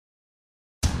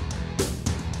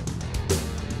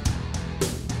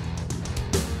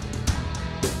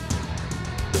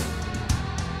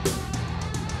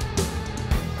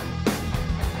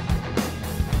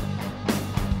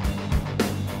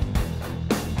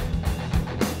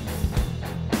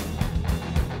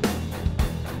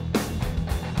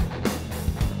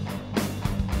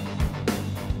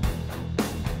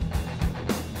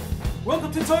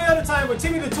Welcome to Toyota Time with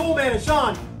Timmy the Toolman and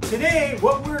Sean. Today,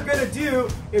 what we're gonna do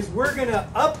is we're gonna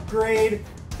upgrade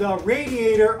the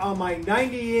radiator on my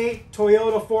 98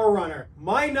 Toyota 4Runner.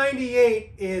 My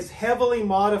 98 is heavily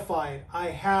modified. I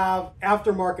have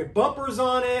aftermarket bumpers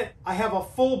on it. I have a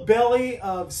full belly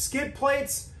of skid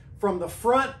plates from the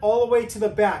front all the way to the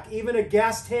back, even a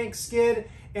gas tank skid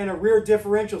and a rear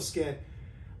differential skid.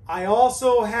 I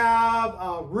also have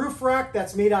a roof rack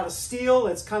that's made out of steel.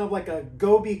 It's kind of like a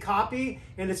Gobi copy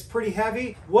and it's pretty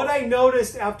heavy. What I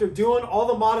noticed after doing all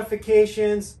the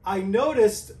modifications, I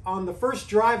noticed on the first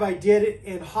drive I did it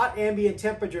in hot ambient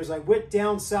temperatures. I went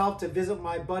down south to visit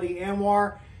my buddy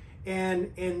Anwar,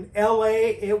 and in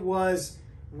LA it was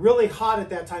really hot at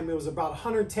that time. It was about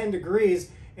 110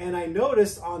 degrees. And I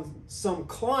noticed on some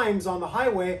climbs on the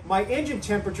highway, my engine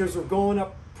temperatures were going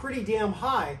up pretty damn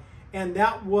high. And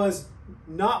that was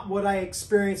not what I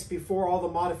experienced before all the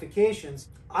modifications.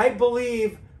 I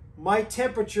believe my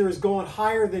temperature is going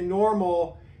higher than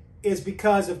normal is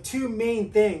because of two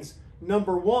main things.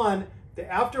 Number one, the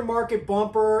aftermarket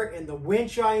bumper and the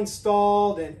winch I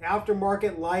installed and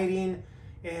aftermarket lighting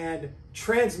and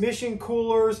transmission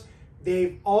coolers,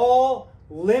 they've all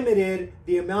limited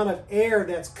the amount of air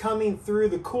that's coming through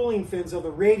the cooling fins of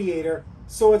the radiator.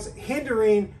 So it's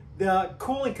hindering the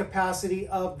cooling capacity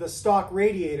of the stock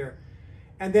radiator.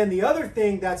 And then the other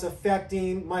thing that's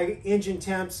affecting my engine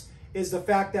temps is the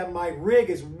fact that my rig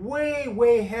is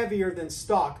way heavier than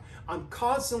stock. I'm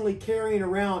constantly carrying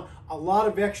around a lot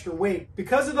of extra weight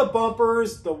because of the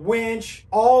bumpers, the winch,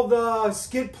 all the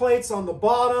skid plates on the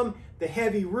bottom, the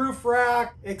heavy roof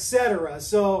rack, etc.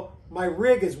 So my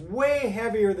rig is way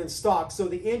heavier than stock, so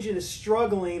the engine is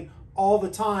struggling all the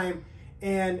time,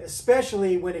 and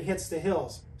especially when it hits the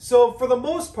hills. So for the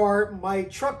most part, my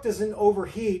truck doesn't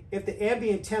overheat if the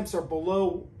ambient temps are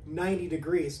below 90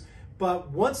 degrees.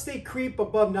 But once they creep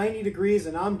above 90 degrees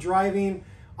and I'm driving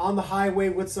on the highway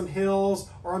with some hills,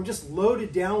 or I'm just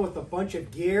loaded down with a bunch of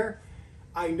gear,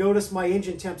 I notice my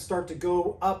engine temps start to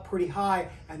go up pretty high,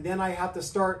 and then I have to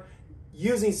start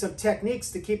using some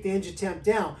techniques to keep the engine temp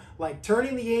down, like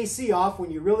turning the AC off when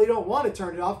you really don't want to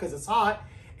turn it off because it's hot,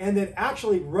 and then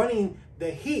actually running the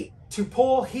heat to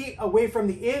pull heat away from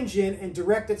the engine and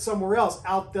direct it somewhere else,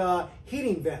 out the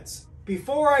heating vents.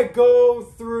 Before I go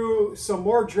through some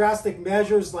more drastic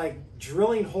measures like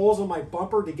drilling holes in my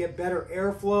bumper to get better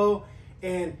airflow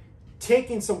and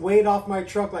taking some weight off my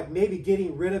truck, like maybe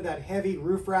getting rid of that heavy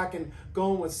roof rack and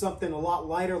going with something a lot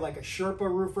lighter like a Sherpa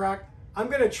roof rack, I'm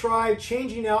gonna try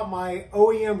changing out my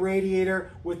OEM radiator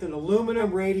with an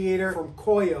aluminum radiator from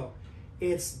Koyo.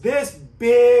 It's this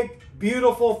big,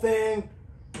 beautiful thing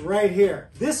right here.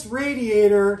 This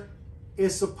radiator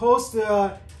is supposed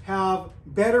to have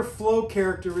better flow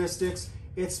characteristics.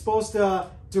 It's supposed to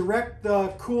direct the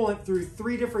coolant through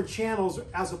 3 different channels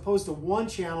as opposed to 1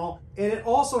 channel. And it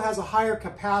also has a higher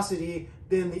capacity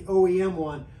than the OEM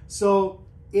one. So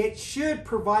it should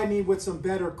provide me with some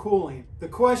better cooling. The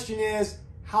question is,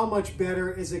 how much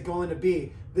better is it going to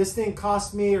be? This thing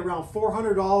cost me around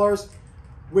 $400,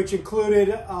 which included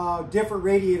a different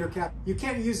radiator cap. You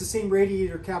can't use the same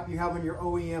radiator cap you have on your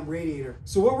OEM radiator.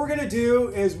 So what we're gonna do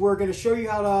is we're gonna show you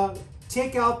how to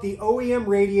take out the OEM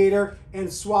radiator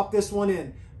and swap this one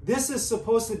in. This is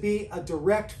supposed to be a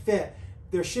direct fit.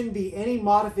 There shouldn't be any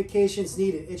modifications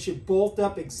needed. It should bolt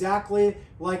up exactly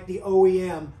like the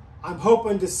OEM. I'm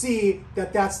hoping to see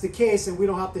that that's the case and we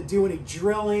don't have to do any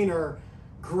drilling or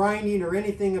grinding or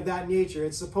anything of that nature.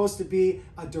 It's supposed to be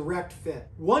a direct fit.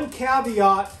 One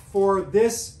caveat for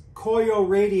this Koyo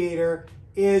radiator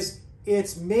is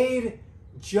it's made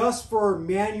just for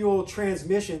manual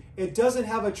transmission. It doesn't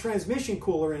have a transmission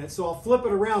cooler in it, so I'll flip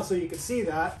it around so you can see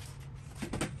that.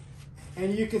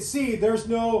 And you can see there's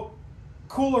no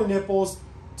cooler nipples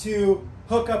to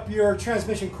hook up your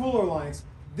transmission cooler lines.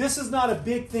 This is not a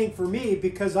big thing for me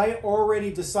because I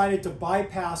already decided to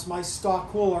bypass my stock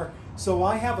cooler. So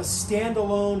I have a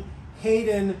standalone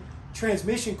Hayden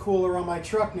transmission cooler on my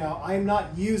truck now. I am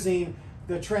not using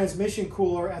the transmission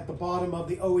cooler at the bottom of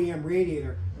the OEM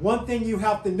radiator. One thing you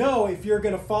have to know if you're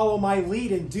going to follow my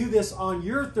lead and do this on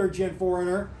your 3rd Gen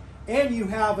 4Runner and you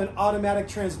have an automatic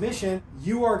transmission,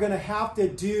 you are going to have to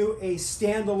do a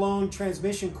standalone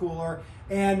transmission cooler.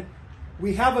 And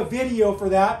we have a video for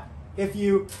that. If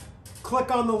you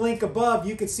click on the link above,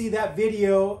 you can see that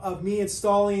video of me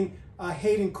installing a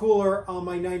Hayden cooler on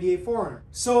my 98 4Runner.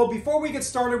 So before we get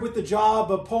started with the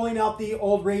job of pulling out the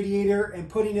old radiator and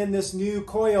putting in this new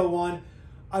Koyo one,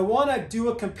 I want to do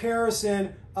a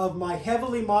comparison of my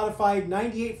heavily modified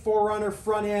 98 4Runner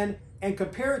front end and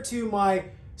compare it to my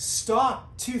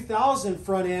stock 2000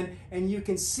 front end, and you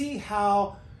can see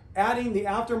how adding the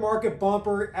aftermarket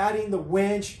bumper, adding the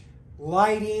winch,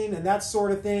 lighting, and that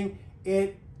sort of thing,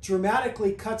 it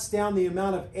dramatically cuts down the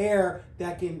amount of air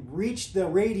that can reach the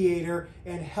radiator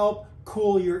and help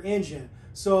cool your engine.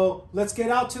 So let's get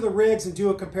out to the rigs and do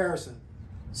a comparison.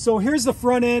 So here's the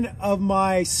front end of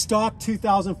my stock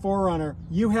 2000 4Runner.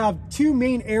 You have two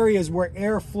main areas where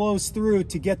air flows through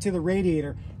to get to the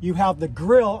radiator. You have the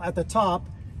grill at the top,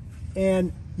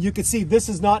 and you can see this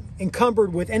is not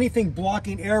encumbered with anything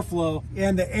blocking airflow,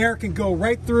 and the air can go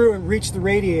right through and reach the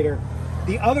radiator.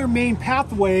 The other main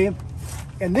pathway,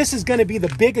 and this is going to be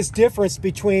the biggest difference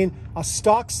between a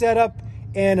stock setup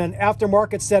and an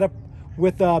aftermarket setup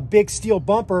with a big steel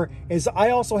bumper, is I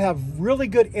also have really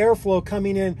good airflow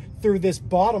coming in through this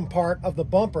bottom part of the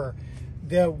bumper.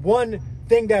 The one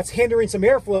thing that's hindering some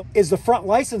airflow is the front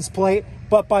license plate,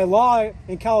 but by law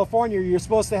in California, you're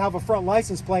supposed to have a front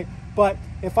license plate. But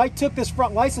if I took this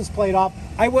front license plate off,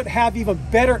 I would have even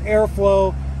better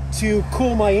airflow to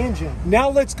cool my engine. Now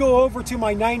let's go over to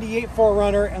my 98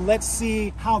 4Runner and let's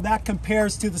see how that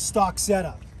compares to the stock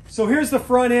setup. So here's the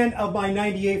front end of my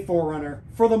 98 4Runner.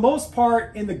 For the most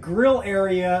part, in the grill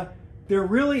area, there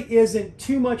really isn't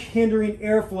too much hindering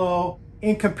airflow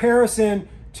in comparison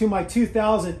to my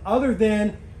 2000, other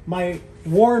than my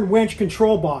Warren winch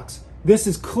control box. This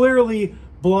is clearly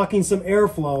blocking some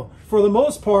airflow. For the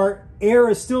most part, air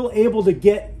is still able to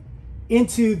get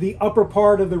into the upper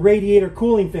part of the radiator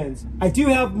cooling fins. I do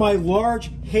have my large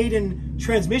Hayden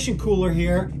transmission cooler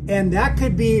here, and that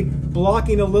could be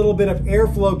blocking a little bit of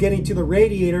airflow getting to the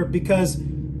radiator, because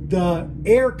the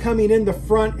air coming in the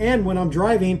front end when I'm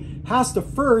driving has to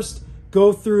first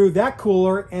go through that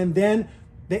cooler, and then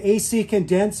the AC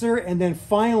condenser, and then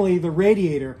finally the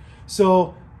radiator.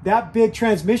 So that big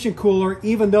transmission cooler,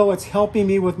 even though it's helping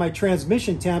me with my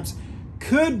transmission temps,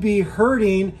 could be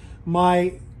hurting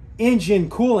my engine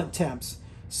coolant temps.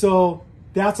 So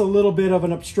that's a little bit of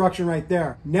an obstruction right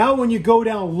there. Now when you go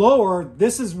down lower,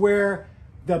 this is where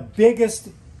the biggest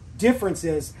difference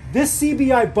is. This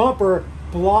CBI bumper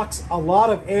blocks a lot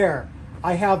of air.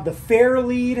 I have the fair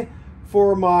lead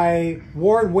for my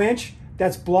Warren winch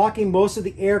that's blocking most of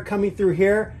the air coming through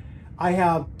here. I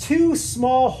have two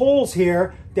small holes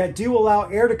here that do allow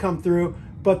air to come through,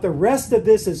 but the rest of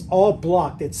this is all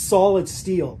blocked. It's solid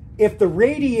steel. If the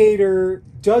radiator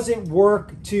doesn't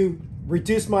work to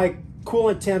reduce my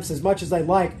coolant temps as much as I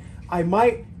like, I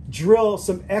might drill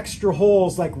some extra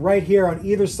holes like right here on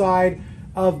either side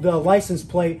of the license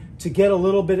plate to get a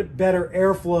little bit better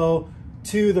airflow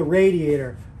to the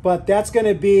radiator. But that's going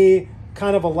to be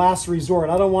kind of a last resort.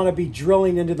 I don't want to be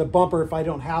drilling into the bumper if I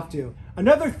don't have to.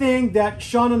 Another thing that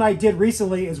Sean and I did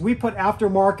recently is we put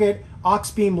aftermarket aux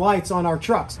beam lights on our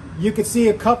trucks. You can see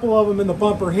a couple of them in the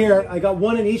bumper here. I got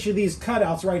one in each of these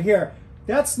cutouts right here.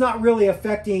 That's not really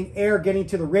affecting air getting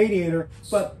to the radiator,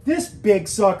 but this big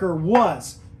sucker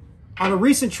was. On a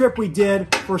recent trip we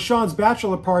did for Sean's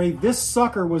bachelor party, this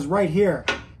sucker was right here.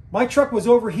 My truck was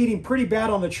overheating pretty bad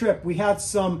on the trip. We had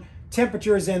some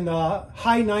temperatures in the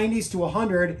high 90s to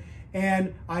 100,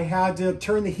 and I had to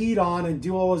turn the heat on and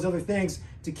do all those other things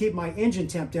to keep my engine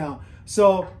temp down.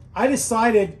 So I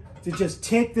decided to just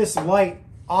take this light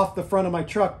off the front of my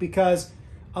truck, because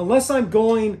unless I'm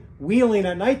going wheeling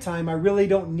at nighttime, I really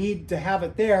don't need to have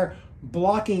it there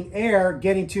blocking air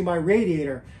getting to my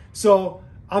radiator. So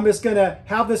I'm just gonna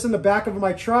have this in the back of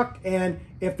my truck, and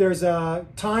if there's a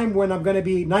time when I'm gonna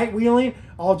be night wheeling,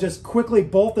 I'll just quickly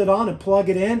bolt it on and plug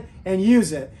it in and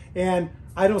use it. And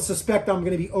I don't suspect I'm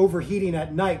gonna be overheating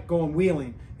at night going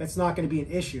wheeling. That's not gonna be an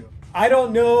issue. I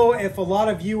don't know if a lot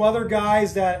of you other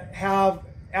guys that have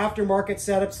aftermarket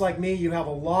setups like me, you have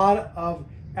a lot of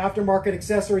aftermarket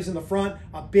accessories in the front,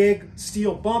 a big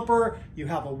steel bumper, you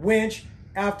have a winch,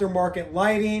 aftermarket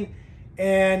lighting,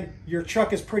 and your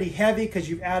truck is pretty heavy because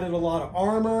you've added a lot of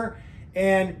armor,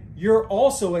 and you're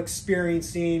also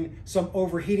experiencing some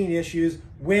overheating issues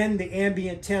when the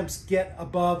ambient temps get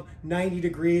above 90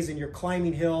 degrees and you're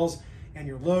climbing hills and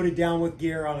you're loaded down with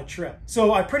gear on a trip.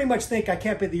 So I pretty much think I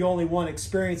can't be the only one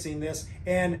experiencing this,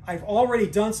 and I've already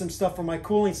done some stuff for my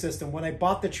cooling system. When I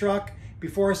bought the truck,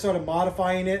 before I started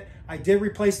modifying it, I did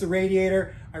replace the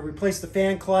radiator, I replaced the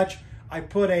fan clutch, I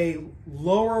put a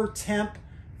lower temp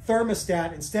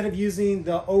thermostat. Instead of using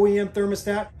the OEM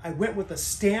thermostat, I went with a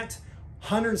Stant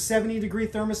 170 degree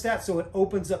thermostat, so it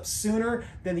opens up sooner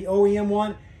than the OEM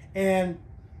one, and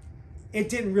it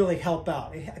didn't really help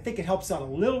out. I think it helps out a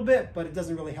little bit, but it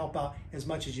doesn't really help out as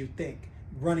much as you think,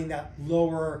 running that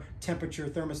lower temperature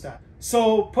thermostat.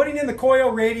 So putting in the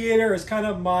Koyo radiator is kind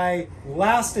of my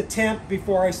last attempt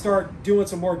before I start doing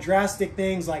some more drastic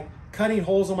things like cutting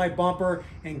holes in my bumper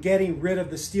and getting rid of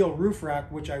the steel roof rack,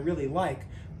 which I really like.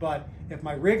 But if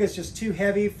my rig is just too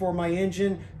heavy for my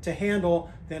engine to handle,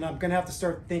 then I'm gonna have to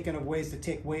start thinking of ways to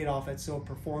take weight off it so it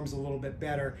performs a little bit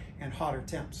better in hotter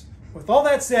temps. With all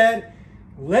that said,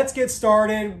 let's get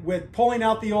started with pulling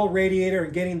out the old radiator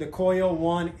and getting the Koyo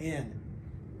 1 in.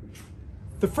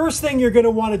 The first thing you're gonna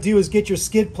wanna do is get your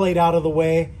skid plate out of the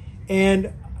way.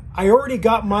 And I already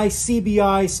got my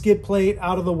CBI skid plate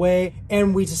out of the way,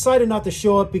 and we decided not to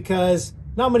show it because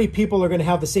not many people are gonna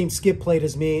have the same skid plate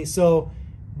as me. So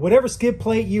whatever skid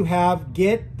plate you have,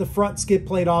 get the front skid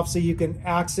plate off so you can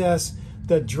access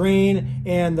the drain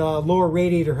and the lower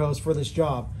radiator hose for this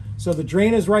job. So the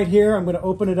drain is right here. I'm going to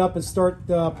open it up and start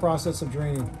the process of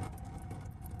draining.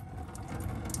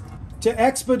 To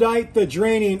expedite the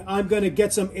draining, I'm going to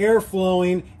get some air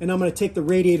flowing, and I'm going to take the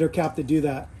radiator cap to do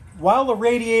that. While the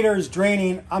radiator is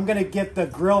draining, I'm going to get the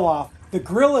grill off. The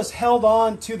grill is held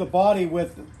on to the body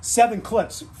with 7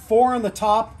 clips, 4 on the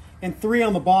top and 3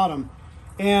 on the bottom.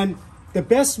 And the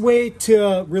best way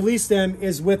to release them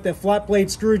is with the flat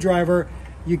blade screwdriver.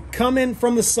 You come in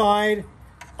from the side,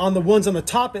 on the ones on the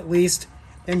top at least,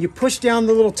 and you push down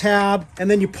the little tab, and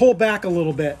then you pull back a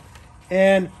little bit.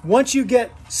 And once you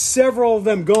get several of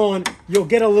them going, you'll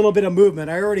get a little bit of movement.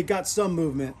 I already got some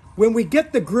movement. When we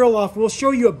get the grill off, we'll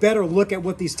show you a better look at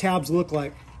what these tabs look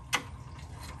like.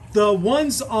 The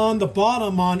ones on the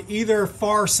bottom on either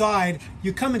far side,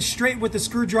 you come in straight with the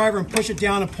screwdriver and push it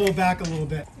down and pull back a little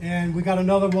bit. And we got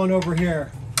another one over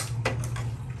here.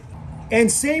 And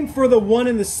same for the one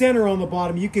in the center on the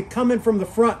bottom. You could come in from the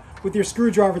front with your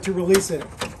screwdriver to release it.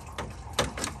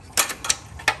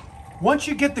 Once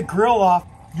you get the grill off,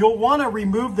 you'll want to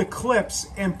remove the clips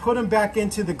and put them back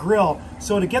into the grill.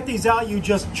 So to get these out, you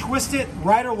just twist it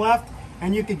right or left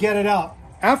and you can get it out.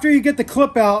 After you get the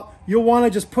clip out, you'll want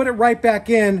to just put it right back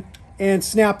in and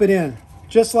snap it in,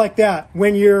 just like that.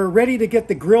 When you're ready to get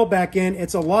the grill back in,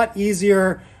 it's a lot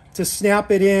easier to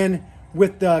snap it in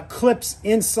with the clips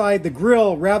inside the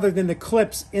grill rather than the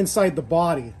clips inside the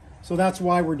body. So that's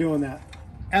why we're doing that.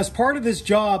 As part of this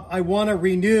job, I want to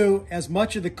renew as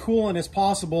much of the coolant as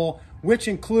possible, which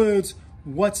includes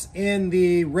what's in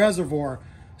the reservoir.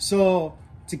 So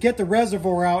to get the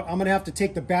reservoir out, I'm gonna have to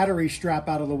take the battery strap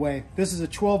out of the way. This is a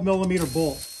 12mm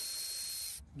bolt.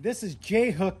 This is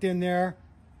J-hooked in there.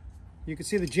 You can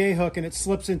see the J-hook, and it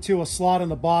slips into a slot in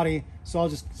the body. So I'll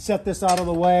just set this out of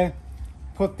the way,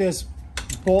 put this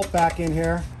bolt back in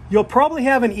here. You'll probably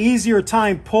have an easier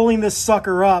time pulling this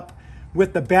sucker up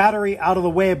with the battery out of the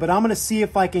way, but I'm gonna see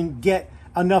if I can get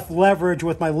enough leverage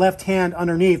with my left hand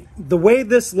underneath. The way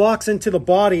this locks into the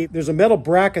body, there's a metal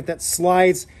bracket that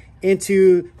slides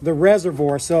into the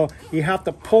reservoir, so you have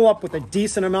to pull up with a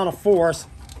decent amount of force.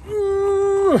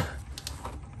 I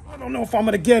don't know if I'm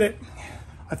gonna get it.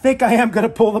 I think I am gonna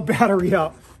pull the battery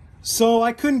out. So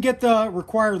I couldn't get the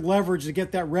required leverage to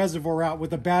get that reservoir out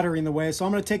with the battery in the way, so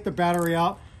I'm gonna take the battery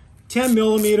out.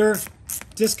 10mm,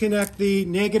 disconnect the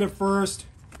negative first,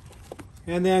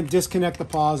 and then disconnect the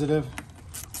positive.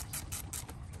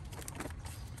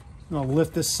 I'm gonna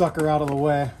lift this sucker out of the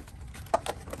way.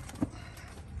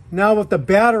 Now with the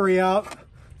battery out,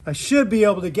 I should be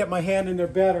able to get my hand in there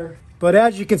better. But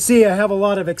as you can see, I have a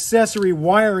lot of accessory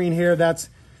wiring here that's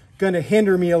going to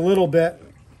hinder me a little bit.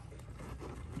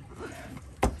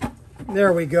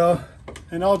 There we go.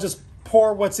 And I'll just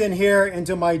pour what's in here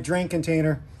into my drain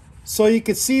container. So you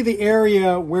can see the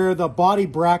area where the body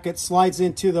bracket slides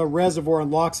into the reservoir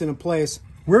and locks it in place.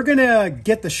 We're going to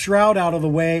get the shroud out of the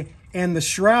way. And the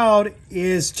shroud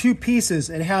is 2 pieces.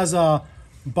 It has a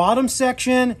bottom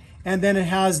section, and then it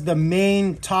has the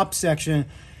main top section.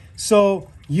 So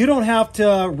you don't have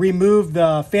to remove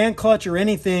the fan clutch or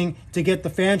anything to get the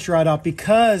fan shroud out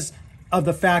because of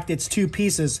the fact it's 2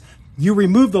 pieces. You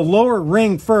remove the lower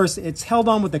ring first. It's held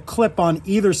on with a clip on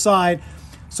either side.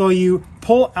 So you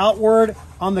pull outward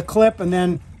on the clip and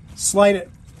then slide it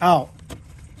out,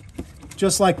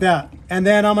 just like that. And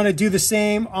then I'm gonna do the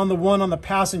same on the one on the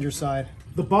passenger side.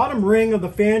 The bottom ring of the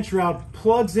fan shroud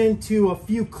plugs into a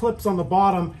few clips on the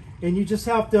bottom, and you just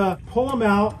have to pull them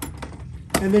out,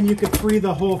 and then you can free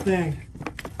the whole thing.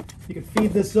 You can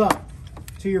feed this up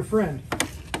to your friend.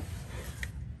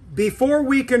 Before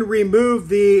we can remove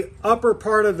the upper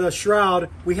part of the shroud,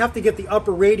 we have to get the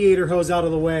upper radiator hose out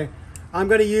of the way. I'm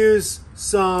going to use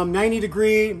some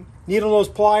 90-degree needle nose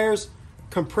pliers,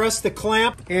 compress the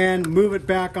clamp, and move it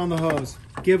back on the hose.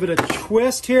 Give it a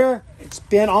twist here. It's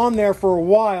been on there for a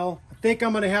while. I think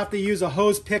I'm going to have to use a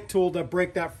hose pick tool to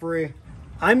break that free.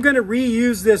 I'm going to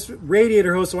reuse this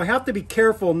radiator hose, so I have to be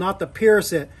careful not to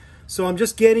pierce it. So I'm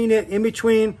just getting it in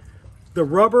between the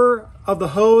rubber of the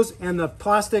hose and the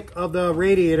plastic of the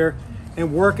radiator,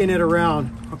 and working it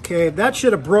around. Okay, that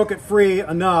should have broke it free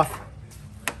enough.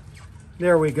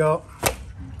 There we go.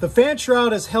 The fan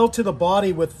shroud is held to the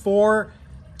body with 4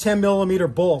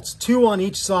 10mm bolts, 2 on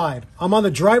each side. I'm on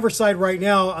the driver's side right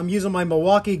now. I'm using my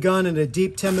Milwaukee gun and a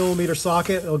deep 10mm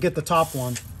socket. It'll get the top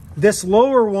one. This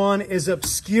lower one is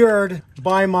obscured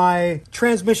by my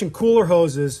transmission cooler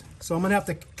hoses, so I'm gonna have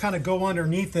to kind of go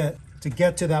underneath it to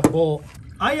get to that bolt.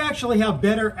 I actually have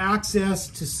better access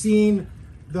to seeing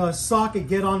the socket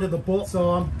get onto the bolt, so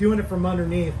I'm doing it from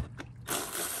underneath.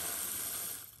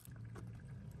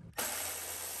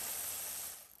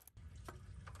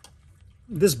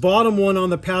 This bottom one on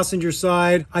the passenger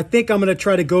side, I think I'm gonna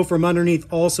try to go from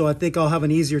underneath also. I think I'll have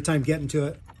an easier time getting to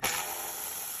it.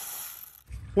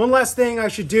 One last thing I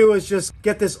should do is just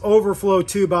get this overflow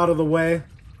tube out of the way.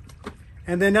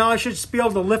 And then now I should just be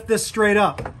able to lift this straight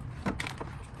up.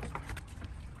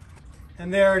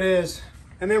 And there it is.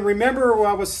 And then remember what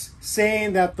I was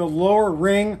saying that the lower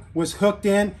ring was hooked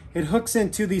in? It hooks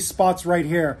into these spots right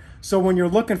here. So when you're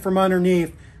looking from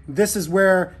underneath, this is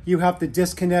where you have to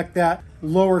disconnect that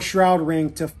lower shroud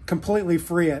ring to completely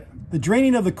free it. The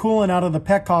draining of the coolant out of the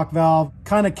petcock valve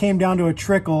kind of came down to a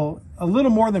trickle. A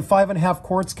little more than 5.5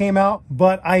 quarts came out,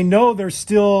 but I know there's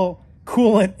still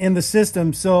coolant in the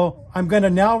system. So I'm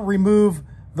gonna now remove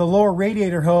the lower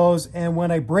radiator hose, and when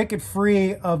I break it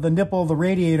free of the nipple of the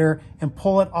radiator and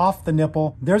pull it off the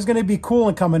nipple, there's gonna be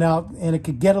coolant coming out and it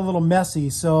could get a little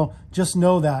messy, so just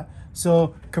know that.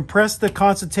 So compress the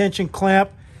constant tension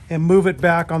clamp and move it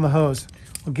back on the hose.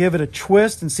 I'll give it a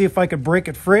twist and see if I can break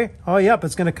it free. Oh, yep,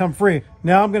 it's gonna come free.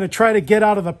 Now I'm gonna try to get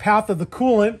out of the path of the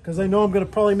coolant because I know I'm gonna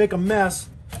probably make a mess.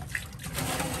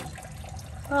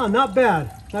 Oh, not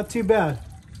bad, not too bad.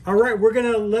 All right, we're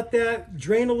gonna let that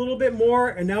drain a little bit more,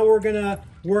 and now we're gonna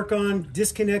work on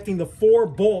disconnecting the 4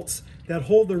 bolts that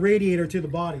hold the radiator to the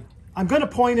body. I'm gonna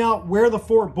point out where the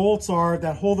 4 bolts are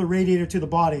that hold the radiator to the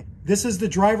body. This is the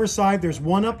driver's side. There's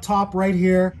one up top right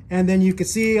here. And then you can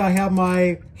see I have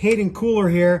my Hayden cooler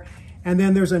here. And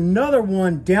then there's another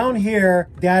one down here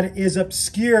that is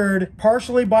obscured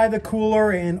partially by the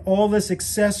cooler and all this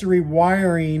accessory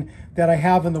wiring that I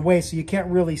have in the way, so you can't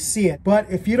really see it. But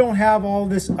if you don't have all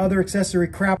this other accessory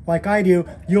crap like I do,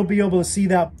 you'll be able to see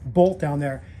that bolt down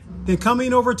there. Then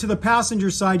coming over to the passenger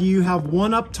side, you have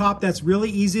one up top that's really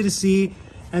easy to see,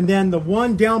 and then the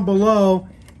one down below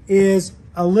is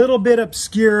a little bit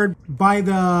obscured by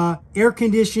the air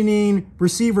conditioning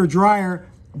receiver dryer,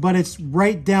 but it's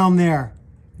right down there.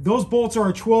 Those bolts are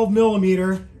a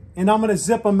 12mm, and I'm gonna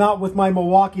zip them out with my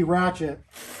Milwaukee ratchet.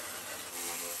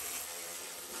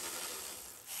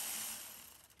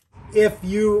 If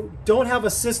you don't have a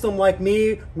system like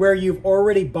me where you've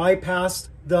already bypassed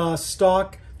the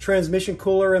stock transmission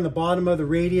cooler in the bottom of the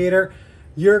radiator,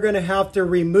 you're gonna have to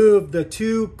remove the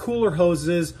 2 cooler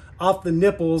hoses off the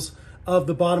nipples of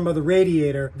the bottom of the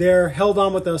radiator. They're held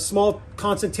on with a small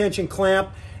constant tension clamp,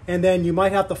 and then you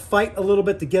might have to fight a little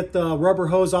bit to get the rubber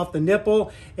hose off the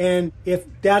nipple. And if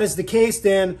that is the case,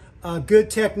 then a good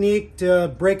technique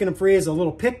to breaking them free is a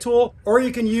little pick tool, or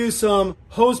you can use some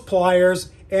hose pliers,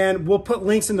 and we'll put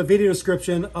links in the video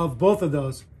description of both of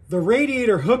those. The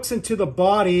radiator hooks into the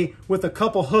body with a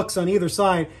couple hooks on either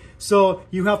side. So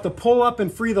you have to pull up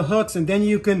and free the hooks, and then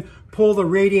you can pull the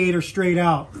radiator straight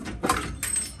out.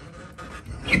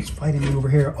 It's fighting me over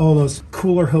here. Oh, those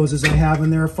cooler hoses I have in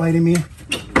there are fighting me.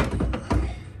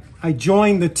 I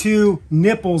joined the 2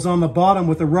 nipples on the bottom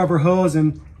with a rubber hose,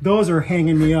 and those are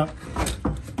hanging me up.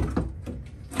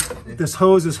 This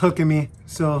hose is hooking me.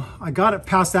 So I got it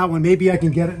past that one. Maybe I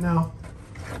can get it now.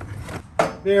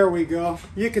 There we go.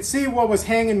 You can see what was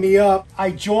hanging me up. I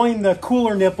joined the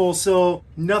cooler nipple so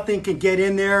nothing can get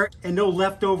in there and no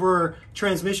leftover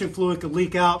transmission fluid could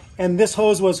leak out. And this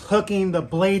hose was hooking the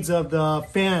blades of the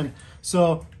fan.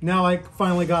 So now I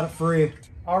finally got it free.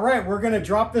 All right, we're gonna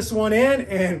drop this one in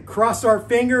and cross our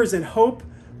fingers and hope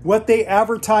what they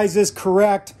advertise is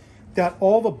correct, that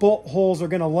all the bolt holes are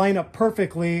gonna line up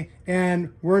perfectly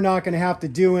and we're not gonna have to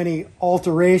do any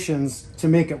alterations to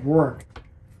make it work.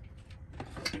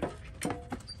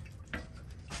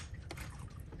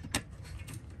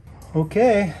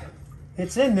 Okay,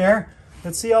 it's in there.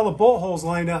 Let's see how the bolt holes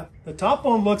line up. The top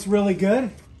one looks really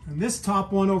good, and this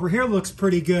top one over here looks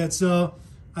pretty good. So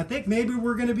I think maybe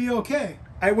we're gonna be okay.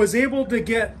 I was able to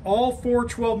get all 4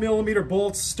 12mm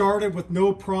bolts started with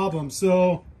no problem.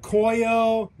 So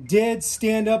Koyo did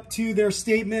stand up to their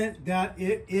statement that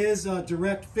it is a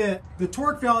direct fit. The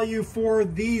torque value for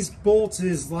these bolts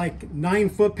is like 9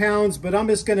 foot-pounds, but I'm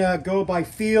just gonna go by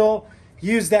feel.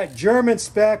 Use that German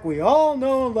spec we all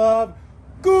know and love.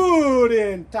 Good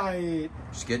and tight.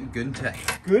 Just getting good and tight.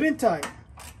 Good and tight.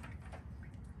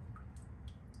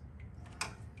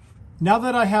 Now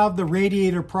that I have the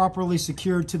radiator properly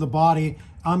secured to the body,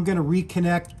 I'm going to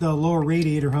reconnect the lower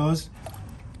radiator hose.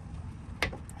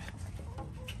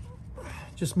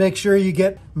 Just make sure you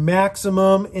get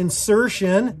maximum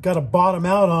insertion. Got to bottom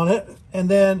out on it. And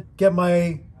then get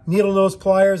my needle nose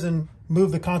pliers and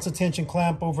move the constant tension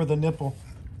clamp over the nipple.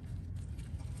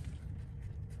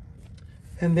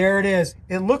 And there it is.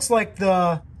 It looks like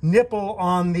the nipple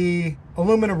on the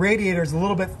aluminum radiator is a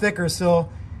little bit thicker, so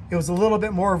it was a little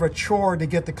bit more of a chore to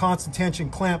get the constant tension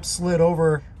clamp slid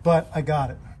over, but I got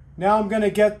it. Now I'm going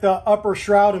to get the upper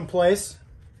shroud in place.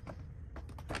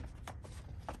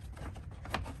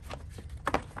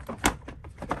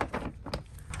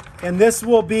 And this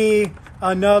will be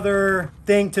another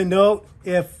thing to note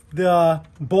if the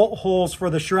bolt holes for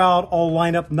the shroud all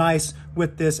line up nice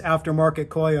with this aftermarket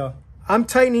Koyo. I'm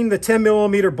tightening the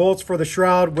 10mm bolts for the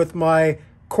shroud with my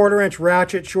 1/4 inch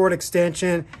ratchet short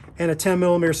extension and a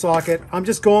 10mm socket. I'm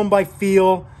just going by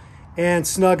feel and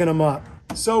snugging them up.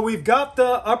 So we've got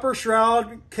the upper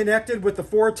shroud connected with the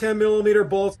 4 10mm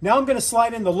bolts. Now I'm going to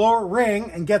slide in the lower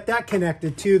ring and get that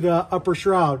connected to the upper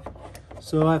shroud.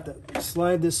 So I have to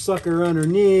slide this sucker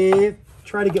underneath.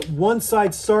 Try to get one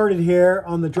side started here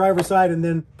on the driver's side and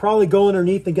then probably go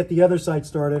underneath and get the other side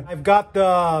started. I've got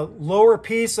the lower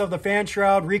piece of the fan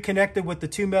shroud reconnected with the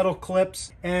 2 metal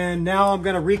clips. And now I'm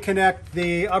going to reconnect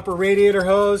the upper radiator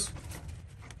hose.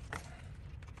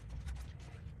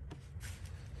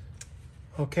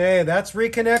 Okay, that's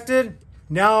reconnected.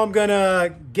 Now I'm going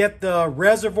to get the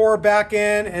reservoir back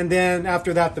in, and then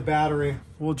after that the battery.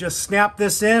 We'll just snap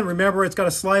this in. Remember, it's got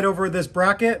to slide over this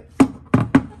bracket.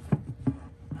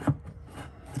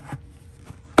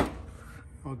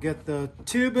 I'll get the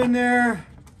tube in there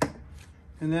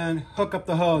and then hook up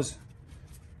the hose.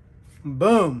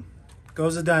 Boom,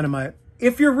 goes the dynamite.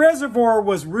 If your reservoir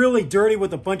was really dirty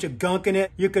with a bunch of gunk in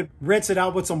it, you could rinse it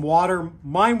out with some water.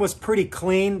 Mine was pretty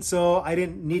clean, so I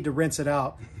didn't need to rinse it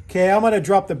out. Okay, I'm gonna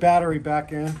drop the battery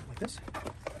back in like this.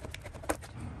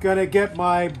 Gonna get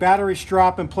my battery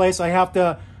strap in place. I have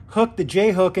to hook the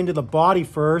J-hook into the body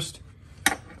first.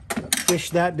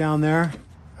 Fish that down there.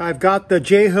 I've got the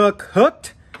J-hook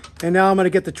hooked, and now I'm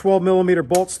gonna get the 12mm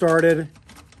bolt started.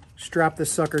 Strap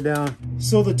this sucker down.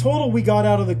 So the total we got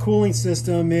out of the cooling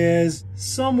system is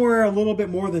somewhere a little bit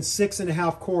more than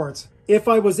 6.5 quarts. If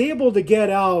I was able to get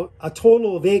out a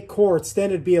total of 8 quarts, then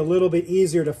it'd be a little bit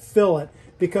easier to fill it,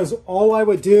 because all I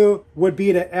would do would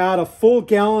be to add a full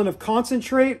gallon of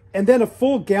concentrate and then a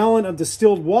full gallon of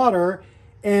distilled water,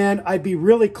 and I'd be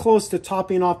really close to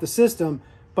topping off the system.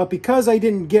 But because I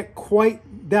didn't get quite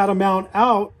that amount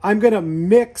out, I'm gonna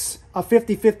mix a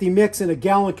 50-50 mix in a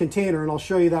gallon container, and I'll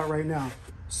show you that right now.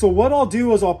 So what I'll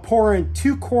do is I'll pour in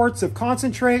 2 quarts of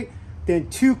concentrate, then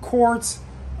 2 quarts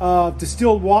of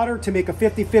distilled water to make a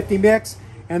 50-50 mix,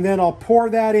 and then I'll pour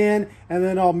that in, and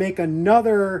then I'll make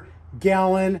another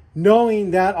gallon,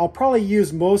 knowing that I'll probably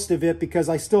use most of it because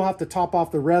I still have to top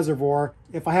off the reservoir.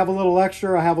 If I have a little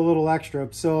extra, I have a little extra.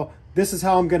 So this is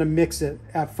how I'm gonna mix it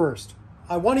at first.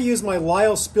 I want to use my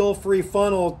Lyle spill-free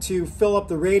funnel to fill up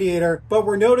the radiator, but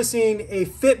we're noticing a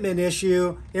fitment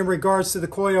issue in regards to the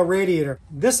Koyo radiator.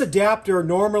 This adapter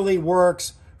normally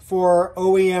works for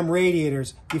OEM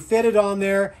radiators. You fit it on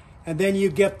there, and then you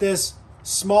get this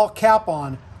small cap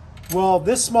on. Well,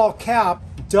 this small cap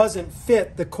doesn't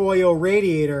fit the Koyo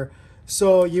radiator,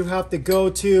 so you have to go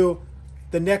to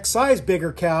the next size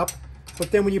bigger cap,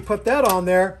 but then when you put that on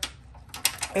there,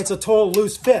 it's a total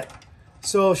loose fit.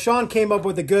 So Sean came up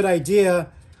with a good idea.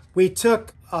 We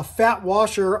took a fat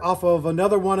washer off of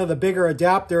another one of the bigger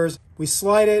adapters. We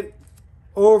slide it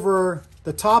over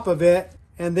the top of it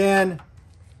and then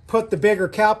put the bigger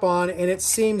cap on, and it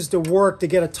seems to work to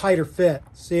get a tighter fit.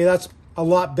 See, that's a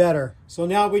lot better. So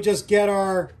now we just get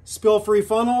our spill-free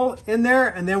funnel in there,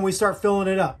 and then we start filling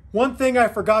it up. One thing I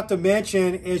forgot to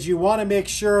mention is you want to make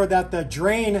sure that the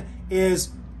drain is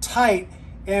tight.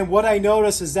 And what I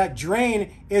notice is that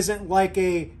drain isn't like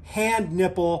a hand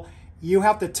nipple. You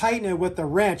have to tighten it with the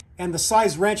wrench, and the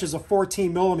size wrench is a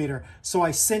 14mm. So I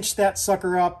cinched that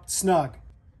sucker up snug.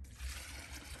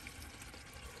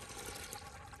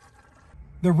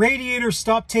 The radiator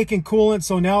stopped taking coolant,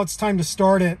 so now it's time to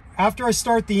start it. After I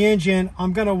start the engine,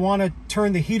 I'm gonna wanna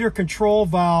turn the heater control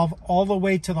valve all the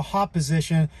way to the hot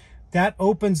position. That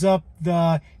opens up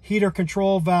the heater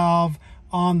control valve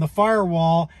on the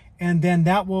firewall, and then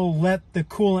that will let the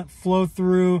coolant flow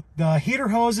through the heater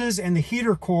hoses and the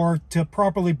heater core to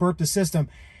properly burp the system.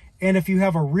 And if you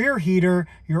have a rear heater,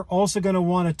 you're also going to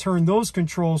want to turn those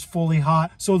controls fully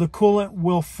hot so the coolant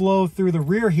will flow through the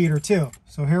rear heater too.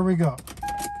 So here we go.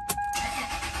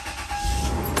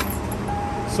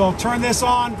 So I'll turn this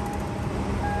on.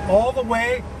 all the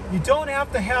way. You don't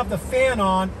have to have the fan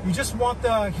on. You just want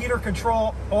the heater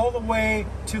control all the way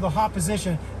to the hot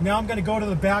position. Now I'm gonna go to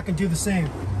the back and do the same.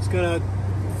 Just gonna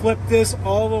flip this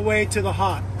all the way to the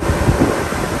hot.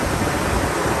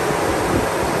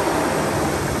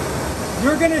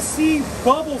 You're gonna see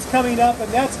bubbles coming up,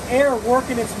 and that's air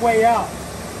working its way out.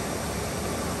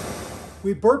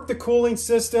 We burped the cooling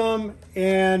system,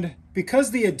 and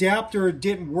because the adapter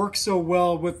didn't work so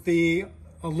well with the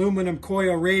aluminum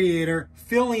Koyo radiator,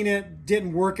 filling it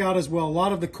didn't work out as well. A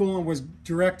lot of the coolant was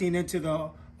directing into the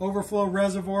overflow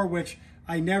reservoir, which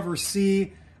I never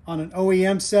see on an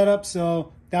OEM setup,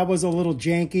 so that was a little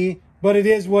janky. But it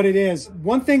is what it is.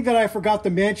 One thing that I forgot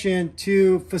to mention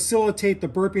to facilitate the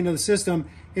burping of the system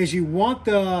is you want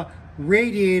the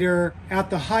radiator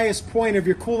at the highest point of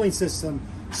your cooling system.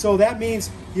 So that means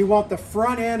you want the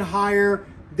front end higher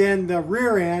than the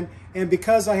rear end. And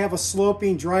because I have a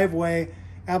sloping driveway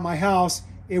at my house,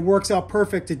 it works out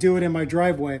perfect to do it in my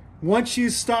driveway. Once you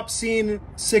stop seeing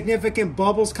significant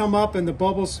bubbles come up and the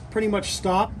bubbles pretty much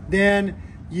stop, then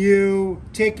you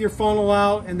take your funnel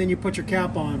out and then you put your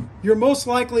cap on. You're most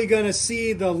likely gonna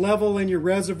see the level in your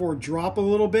reservoir drop a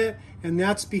little bit, and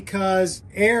that's because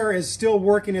air is still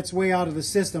working its way out of the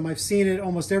system. I've seen it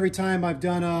almost every time I've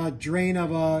done a drain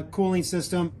of a cooling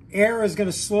system. Air is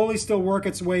gonna slowly still work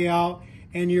its way out,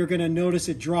 and you're gonna notice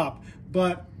it drop.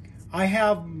 But I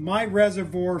have my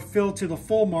reservoir filled to the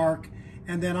full mark,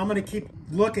 and then I'm gonna keep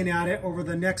looking at it over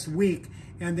the next week.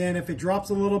 And then if it drops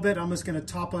a little bit, I'm just gonna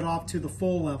top it off to the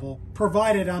full level,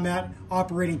 provided I'm at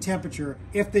operating temperature.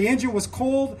 If the engine was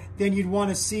cold, then you'd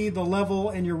wanna see the level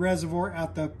in your reservoir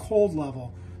at the cold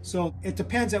level. So it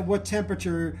depends at what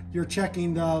temperature you're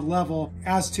checking the level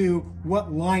as to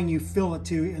what line you fill it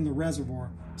to in the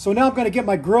reservoir. So now I'm gonna get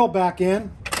my grill back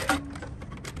in.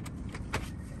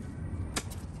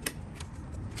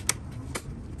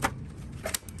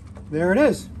 There it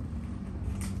is.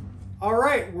 All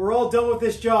right, we're all done with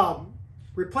this job.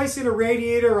 Replacing a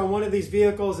radiator on one of these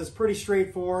vehicles is pretty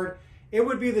straightforward. It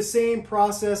would be the same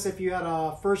process if you had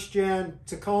a first gen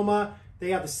Tacoma.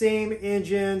 They have the same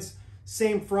engines,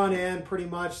 same front end pretty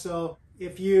much. So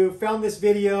if you found this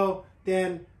video,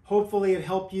 then hopefully it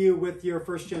helped you with your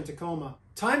first gen Tacoma.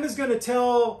 Time is gonna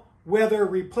tell whether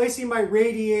replacing my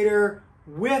radiator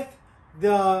with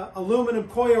the aluminum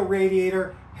Koyo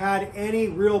radiator had any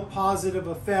real positive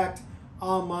effect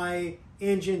on my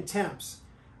engine temps.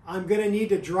 I'm gonna need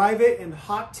to drive it in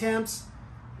hot temps,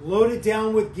 load it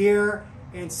down with gear,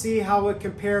 and see how it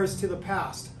compares to the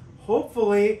past.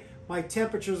 Hopefully my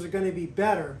temperatures are gonna be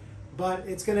better, but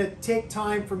it's gonna take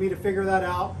time for me to figure that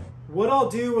out. What I'll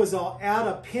do is I'll add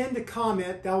a pinned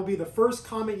comment. That will be the first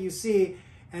comment you see,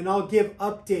 and I'll give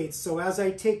updates. So as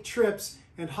I take trips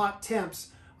and hot temps,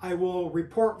 I will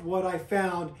report what I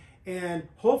found, and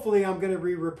hopefully I'm gonna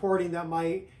be reporting that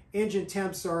my engine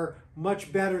temps are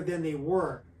much better than they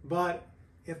were. But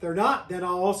if they're not, then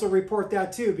I'll also report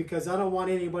that too, because I don't want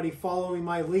anybody following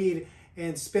my lead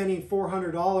and spending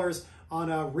 $400 on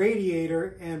a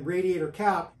radiator and radiator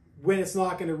cap when it's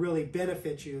not going to really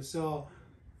benefit you. So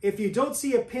if you don't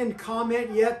see a pinned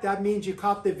comment yet, that means you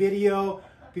caught the video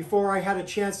before I had a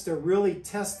chance to really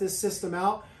test this system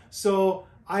out. So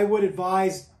I would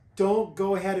advise, don't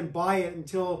go ahead and buy it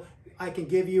until I can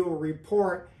give you a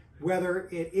report whether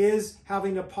it is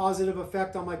having a positive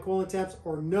effect on my coolant temps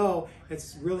or no,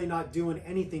 it's really not doing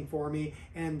anything for me,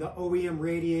 and the OEM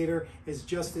radiator is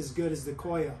just as good as the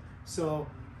Koyo. So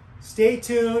stay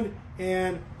tuned,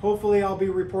 and hopefully I'll be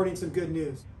reporting some good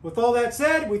news. With all that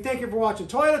said, we thank you for watching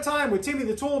Toyota Time with Timmy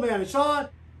the Toolman and Sean.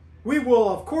 We will,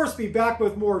 of course, be back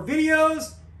with more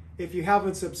videos. If you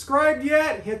haven't subscribed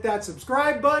yet, hit that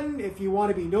subscribe button. If you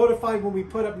want to be notified when we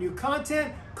put up new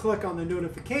content, click on the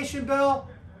notification bell.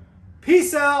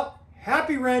 Peace out,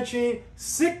 happy wrenching,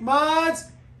 sick mods,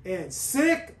 and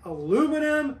sick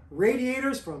aluminum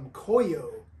radiators from Koyo.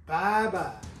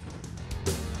 Bye-bye.